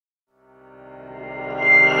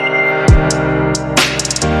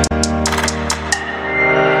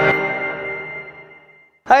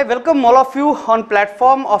I welcome all of you on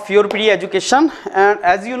platform of YourPedia Education, and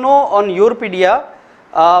as you know, on YourPedia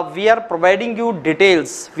we are providing you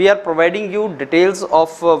details. We are providing you details of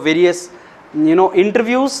various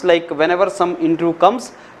interviews. Like whenever some interview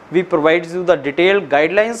comes, we provide you the detailed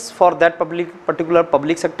guidelines for that particular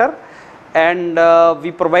public sector, and we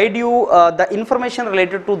provide you the information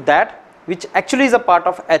related to that, which actually is a part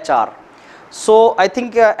of HR. So I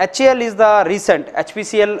think HAL is the recent,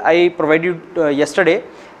 HPCL I provided yesterday.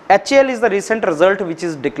 HAL is the recent result which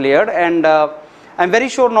is declared, and I'm very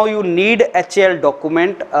sure now you need HAL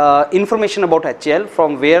document, information about HAL,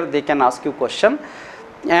 from where they can ask you question.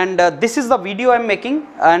 And this is the video I'm making,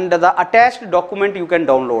 and the attached document you can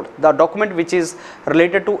download. The document which is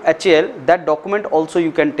related to HAL, that document also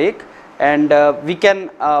you can take, and we can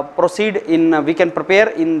proceed in, we can prepare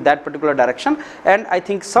in that particular direction, and I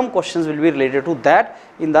think some questions will be related to that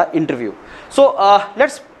in the interview. So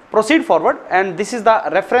let's proceed forward, and this is the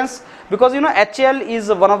reference, because HAL is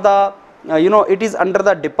one of the it is under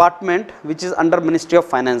the department which is under Ministry of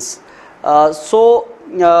Finance.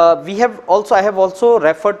 We have also, I have also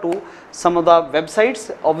referred to some of the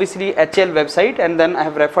websites, obviously HAL website, and then I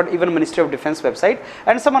have referred even Ministry of Defence website,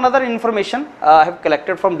 and some another information I have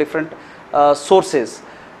collected from different sources.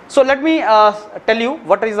 So let me tell you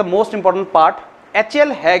what is the most important part.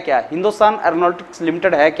 HAL hai kya? Hindustan Aeronautics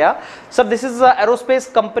Limited hai kya? So this is an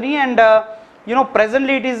aerospace company, and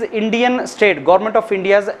presently it is Indian state government of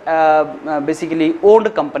India's basically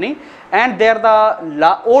owned company, and they are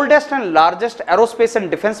the oldest and largest aerospace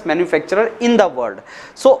and defense manufacturer in the world.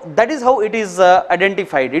 So that is how it is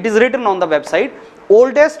identified. It is written on the website,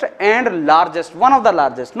 oldest and largest, one of the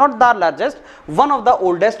largest, not the largest, one of the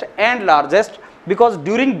oldest and largest, because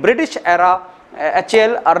during British era,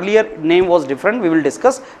 HAL earlier name was different. We will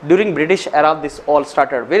discuss. During British era this all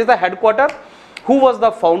started. Where is the headquarter? Who was the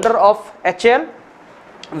founder of HAL?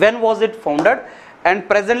 When was it founded? And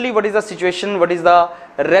presently what is the situation? What is the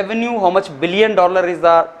revenue? How much $1 billion is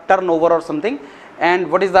the turnover or something? And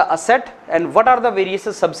what is the asset? And what are the various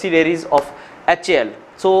subsidiaries of HAL?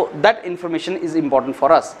 So that information is important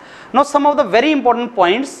for us. Now some of the very important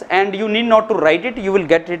points, and you need not to write it, you will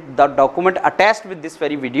get it, the document attached with this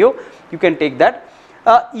very video. You can take that.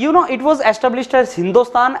 It was established as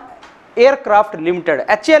Hindustan Aircraft Limited,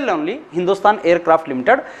 HAL only, Hindustan Aircraft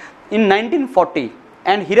Limited, in 1940,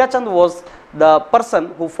 and Hirachand was the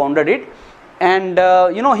person who founded it, and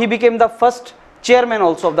he became the first chairman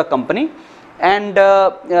also of the company, and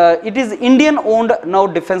it is Indian owned now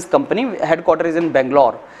defense company. Headquarters is in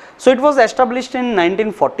Bangalore. So it was established in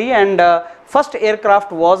 1940, and first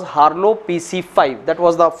aircraft was HAL PC-5. That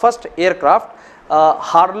was the first aircraft,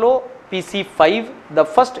 HAL PC-5, the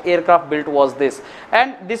first aircraft built was this,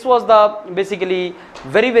 and this was the basically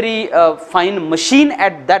very fine machine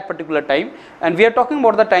at that particular time. And we are talking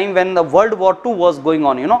about the time when the World War II was going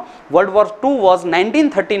on. World War II was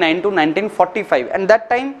 1939 to 1945, and that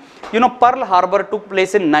time Pearl Harbor took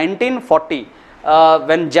place in 1940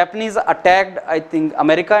 when Japanese attacked, I think,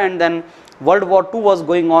 America, and then World War II was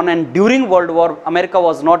going on, and during World War, America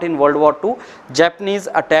was not in World War II, Japanese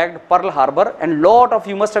attacked Pearl Harbor, and lot of,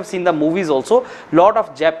 you must have seen the movies also, lot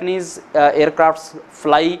of Japanese aircrafts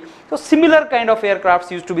fly. So similar kind of aircrafts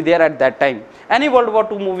used to be there at that time. Any World War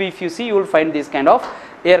II movie if you see, you will find these kind of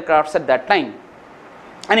aircrafts at that time.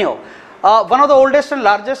 Anyhow, one of the oldest and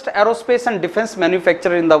largest aerospace and defense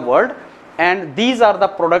manufacturer in the world, and these are the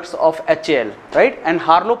products of HAL, right? And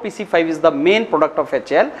HAL PC-5 is the main product of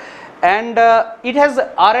HAL. And it has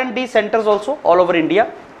R&D centers also all over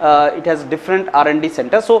India. It has different R&D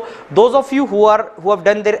centers. So those of you who have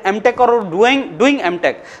done their MTech or doing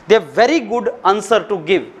MTech, they have very good answer to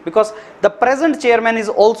give, because the present chairman is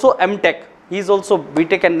also MTech. He is also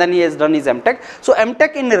BTech, and then he has done his MTech. So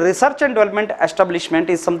MTech in research and development establishment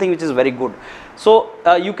is something which is very good. So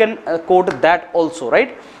you can quote that also,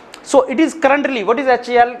 right? So it is currently, what is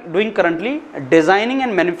HAL doing currently? Designing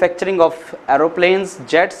and manufacturing of aeroplanes,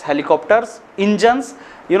 jets, helicopters, engines,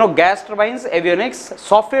 gas turbines, avionics,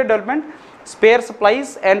 software development, spare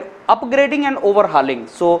supplies, and upgrading and overhauling.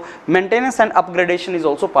 So maintenance and upgradation is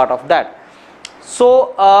also part of that.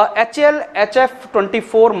 So HAL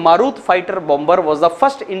HF-24 Marut fighter bomber was the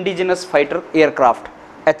first indigenous fighter aircraft.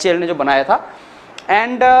 HAL ने जो बनाया था.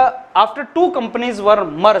 And after two companies were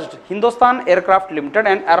merged, Hindustan Aircraft Limited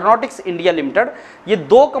and Aeronautics India Limited, ये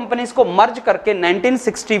दो companies को merge करके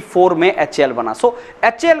 1964 में HAL बना. So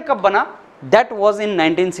HAL कब बना? That was in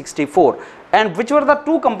 1964. And which were the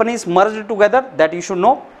two companies merged together? That you should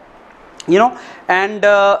know. And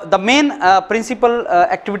the main principal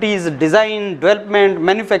activity is design, development,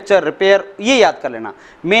 manufacture, repair. ये याद कर लेना.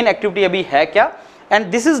 Main activity अभी है क्या?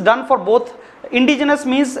 And this is done for both Indigenous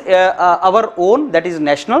means our own, that is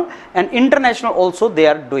national, and international also they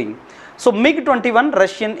are doing. So MiG-21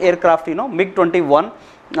 Russian aircraft, you know, MiG-21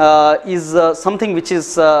 is something which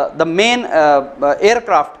is the main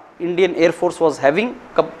aircraft Indian Air Force was having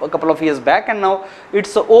a couple of years back, and now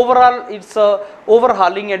it's overall, it's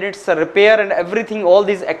overhauling and it's repair and everything, all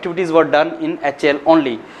these activities were done in HAL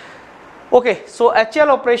only. Okay, so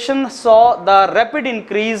HAL operation saw the rapid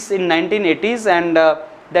increase in 1980s, and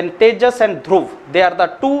then Tejas and Dhruv, they are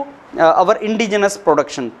the two our indigenous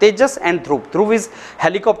production, Tejas and Dhruv. Dhruv is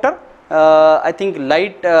helicopter, I think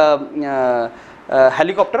light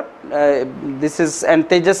helicopter, this is, and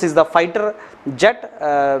Tejas is the fighter jet,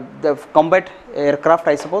 the combat aircraft,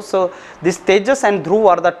 I suppose. So this Tejas and Dhruv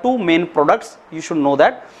are the two main products, you should know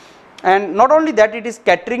that. And not only that, it is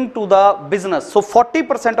catering to the business. So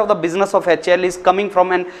 40% of the business of HAL is coming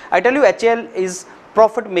from, and I tell you, HAL is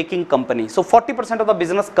profit making company. So 40% of the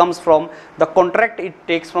business comes from the contract it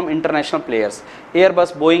takes from international players,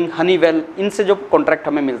 Airbus, Boeing, Honeywell, इनसे जो contract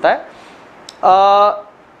हमें मिलता है.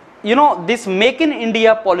 You know, this Make in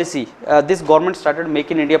India policy, this government started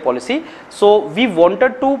Make in India policy. So we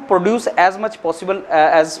wanted to produce as much possible,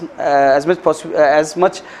 as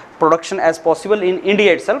much production as possible in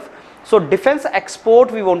India itself. So defense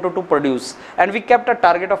export we wanted to produce, and we kept a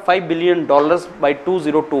target of $5 billion by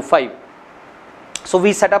 2025. So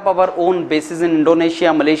we set up our own bases in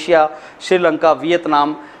Indonesia, Malaysia, Sri Lanka,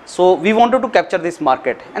 Vietnam. So we wanted to capture this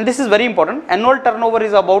market, and this is very important. Annual turnover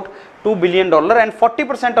is about $2 billion, and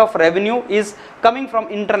 40% of revenue is coming from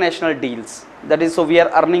international deals. That is, so we are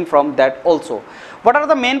earning from that also. What are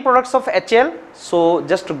the main products of HAL? So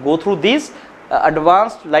just to go through these,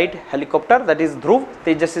 advanced light helicopter, that is Dhruv.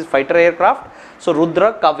 Tejas is fighter aircraft. So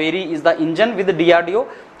Rudra, Kaveri is the engine with the DRDO.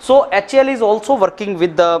 So HAL is also working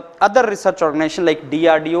with the other research organization like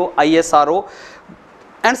DRDO, ISRO,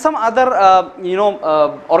 and some other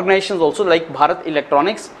organizations also like Bharat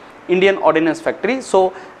Electronics, Indian Ordnance Factory.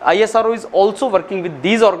 So ISRO is also working with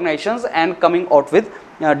these organizations and coming out with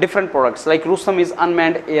different products, like Rustam is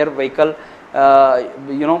unmanned air vehicle,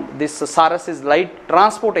 this Saras is light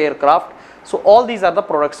transport aircraft. So all these are the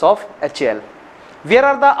products of HAL. Where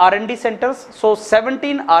are the R&D centers? So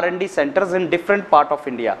 17 R&D centers in different part of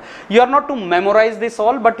India. You are not to memorize this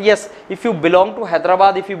all, but yes, if you belong to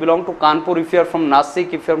Hyderabad, if you belong to Kanpur, if you are from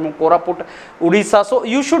Nasik, if you are from Koraput, Odisha, so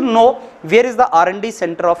you should know where is the R&D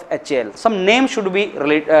center of HAL. Some name should be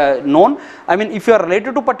known. I mean, if you are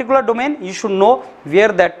related to particular domain, you should know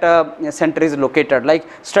where that center is located. Like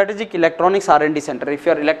Strategic Electronics R&D Center. If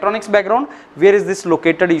you are electronics background, where is this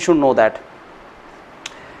located? You should know that.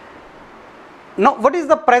 Now, what is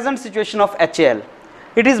the present situation of HAL?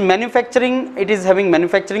 It is manufacturing, it is having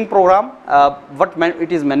manufacturing program.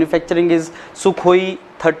 It is manufacturing is Sukhoi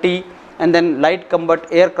 30, and then light combat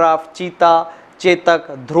aircraft, Cheetah,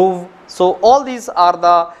 Chetak, Dhruv. So all these are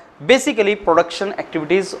the basically production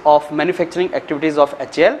activities of manufacturing activities of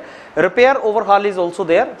HAL. Repair overhaul is also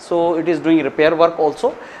there, so it is doing repair work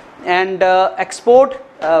also. And export,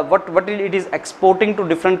 what it is exporting to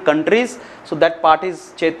different countries, so that part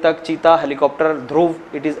is Chetak, Cheetah, helicopter, Dhruv,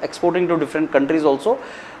 it is exporting to different countries also.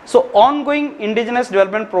 So ongoing indigenous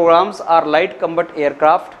development programs are light combat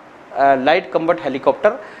aircraft, light combat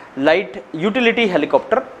helicopter, light utility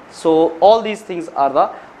helicopter. So all these things are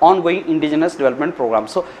the ongoing indigenous development program.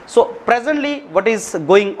 So presently what is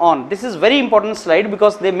going on, this is very important slide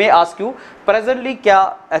because they may ask you presently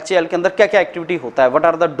क्या HAL के अंदर क्या क्या activity होता है, what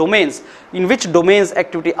are the domains, in which domains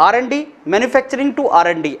activity, R&D, manufacturing to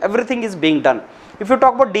R&D, everything is being done. If you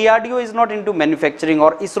talk about DRDO is not into manufacturing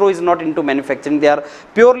or ISRO is not into manufacturing, they are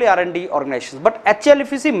purely R&D organizations. But HAL,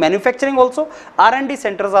 if you see manufacturing also, R&D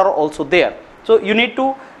centers are also there. So you need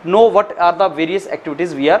to know what are the various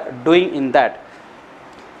activities we are doing in that.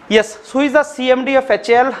 Yes, so who is the CMD of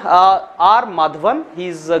HAL? R. Madhavan. He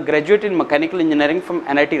is a graduate in mechanical engineering from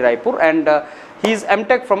NIT Raipur, and he is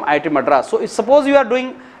MTech from IIT Madras. So if suppose you are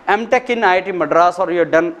doing MTech in IIT Madras, or you are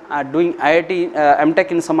done doing IIT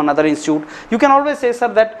MTech in some another institute, you can always say, sir,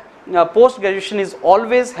 that post graduation is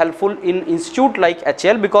always helpful in institute like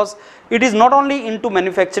HAL, because it is not only into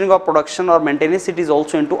manufacturing or production or maintenance, it is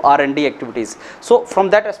also into R&D activities. So from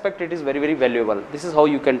that aspect it is very, very valuable. This is how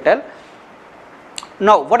you can tell.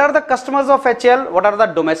 Now, what are the customers of HAL? What are the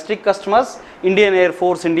domestic customers? Indian Air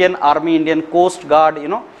Force, Indian Army, Indian Coast Guard,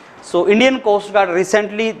 So Indian Coast Guard,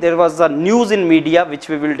 recently there was a news in media which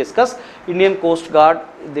we will discuss. Indian Coast Guard,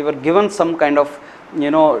 they were given some kind of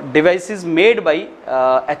devices made by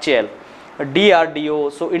HAL,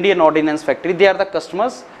 DRDO, so Indian Ordnance Factory, they are the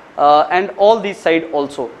customers, and all these side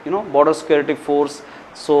also, Border Security Force,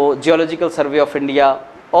 so Geological Survey of India,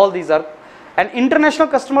 all these are And international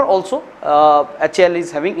customer also, HAL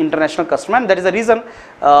is having international customer, and that is the reason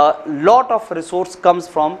lot of resource comes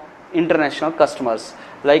from international customers.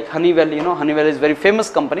 Like Honeywell, you know, Honeywell is very famous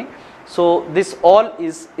company. So this all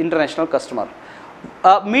is international customer.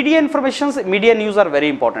 Media informations, media news are very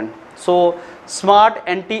important. So smart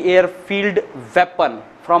anti-air field weapon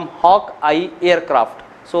from Hawkeye aircraft.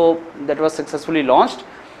 So that was successfully launched.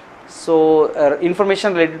 So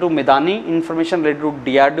information related to Medani, information related to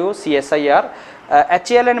DRDO, CSIR.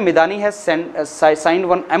 HAL and Medani has signed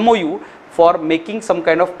one MOU for making some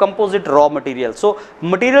kind of composite raw material. So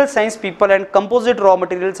material science people and composite raw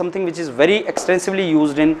material, something which is very extensively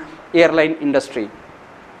used in airline industry.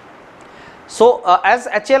 So as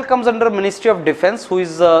HAL comes under Ministry of Defence, who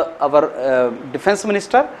is our Defence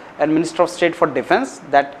Minister and Minister of State for Defence,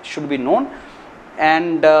 that should be known.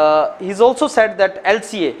 And he's also said that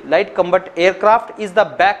LCA, Light Combat Aircraft, is the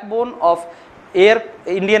backbone of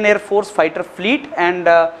Indian Air Force fighter fleet, and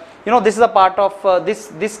you know, this is a part of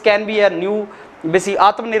this can be a new, basically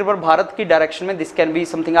Atmanirbhar Bharat ki direction mein, this can be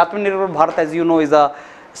something. Atmanirbhar Bharat, as you know, is a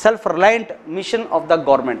self-reliant mission of the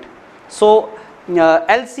government. So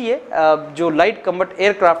LCA, जो light combat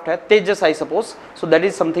aircraft है, Tejas I suppose, so that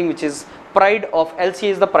is something which is pride of, LCA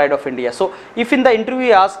is the pride of India. So if in the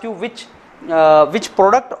interview I ask you which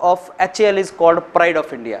product of HAL is called pride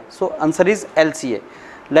of India, so answer is LCA,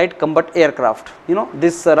 light combat aircraft. You know,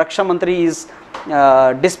 this Raksha Mantri is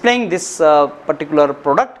displaying this particular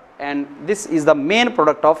product, and this is the main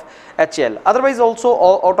product of HAL. Otherwise also,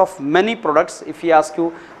 out of many products, if we ask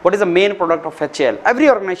you what is the main product of HAL, every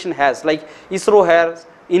organization has, like ISRO has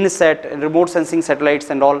INSAT, remote sensing satellites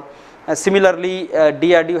and all. Similarly,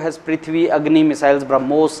 DRDO has Prithvi, Agni missiles,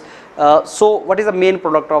 BrahMos. So what is the main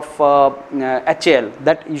product of HAL,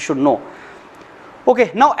 that you should know.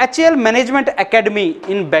 Okay, now HAL Management Academy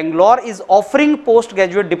in Bangalore is offering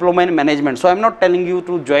postgraduate diploma in management. So I am not telling you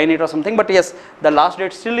to join it or something, but yes, the last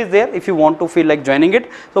date still is there if you want to feel like joining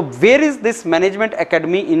it. So where is this Management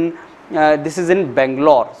Academy in? This is in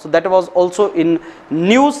Bangalore. So that was also in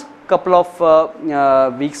news couple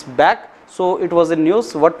of weeks back. So it was in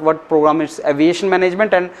news. What program is aviation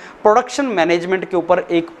management and production management के ऊपर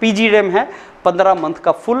एक PGDM है 15 month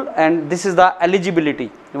का full, and this is the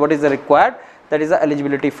eligibility. What is the required? That is the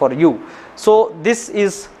eligibility for you. So this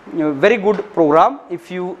is a very good program if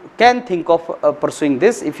you can think of pursuing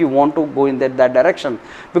this, if you want to go in that direction,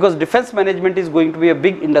 because defense management is going to be a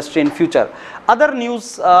big industry in future. Other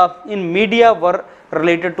news in media were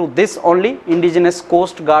related to this only. Indigenous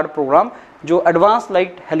Coast Guard program, जो advance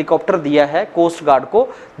light helicopter दिया है coast guard को,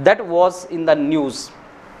 that was in the news.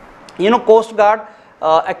 You know, Coast Guard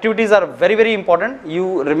activities are very, very important.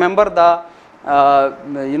 You remember the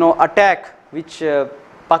you know, attack which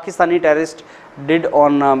Pakistani terrorists did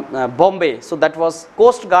on Bombay. So that was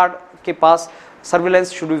Coast Guard के पास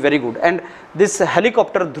surveillance should be very good, and this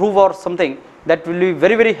helicopter Dhruv or something, that will be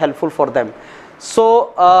very, very helpful for them.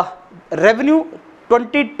 So revenue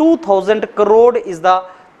 22,000 crore is the,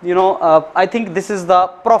 you know, I think this is the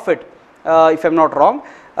profit, if I am not wrong.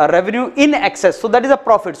 Revenue in excess, so that is a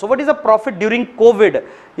profit. So what is the profit during COVID?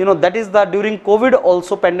 You know, that is the during COVID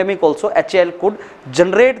also, pandemic also, HAL could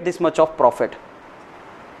generate this much of profit.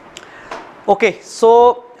 Okay,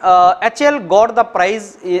 so HAL got the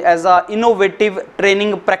prize as a innovative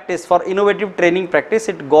training practice. For innovative training practice,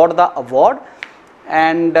 it got the award,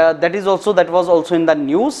 and that was also in the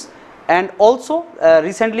news. And also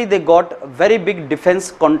recently they got very big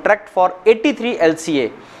defense contract for 83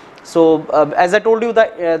 LCA. So as I told you,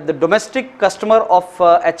 the domestic customer of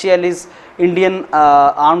HAL is Indian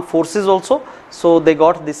Armed Forces also. So they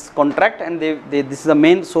got this contract, and this is the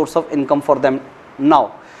main source of income for them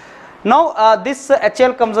now. Now this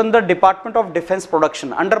HAL comes under Department of Defence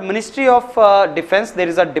Production. Under Ministry of Defence there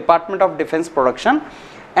is a Department of Defence Production,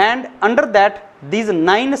 and under that these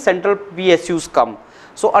 9 central PSUs come.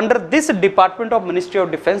 So under this Department of Ministry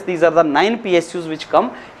of Defence, these are the 9 PSUs which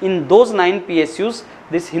come. In those 9 PSUs,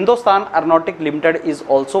 this Hindustan Aeronautics Limited is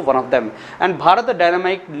also one of them, and Bharat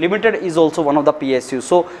Dynamic Limited is also one of the PSUs.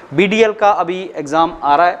 So BDL का अभी exam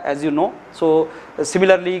आ रहा है, as you know. So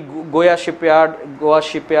similarly Goa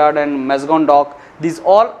Shipyard and Mazgon Dock, these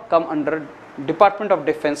all come under Department of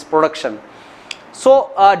Defence Production.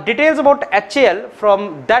 So details about HAL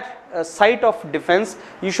from that site of defense,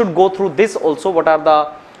 you should go through this also. What are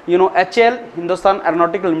the, you know, HAL Hindustan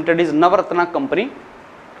Aeronautics Limited is Navratna company.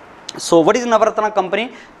 So what is Navratna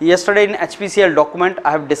company? Yesterday in HPCL document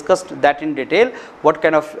I have discussed that in detail, what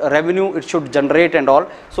kind of revenue it should generate and all.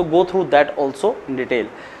 So go through that also in detail.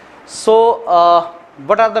 So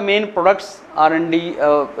what are the main products, R&D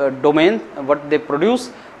domain, what they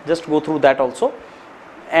produce, just go through that also.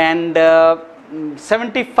 and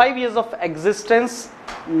 75 years of existence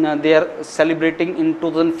they are celebrating. In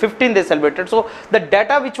 2015 they celebrated. So the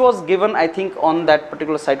data which was given, I think, on that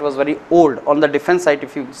particular site was very old, on the defense site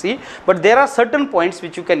if you see, but there are certain points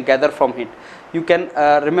which you can gather from it. You can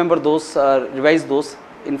remember those, revise those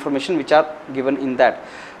information which are given in that.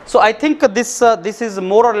 So I think this is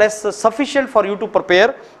more or less sufficient for you to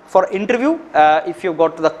prepare for interview. If you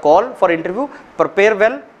got the call for interview, prepare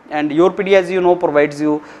well, and YourPedia, as you know, provides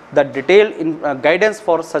you the detailed guidance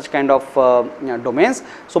for such kind of domains.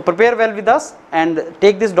 So prepare well with us and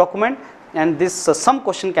take this document, and this some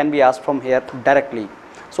question can be asked from here directly.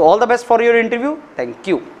 So all the best for your interview. Thank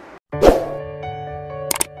you.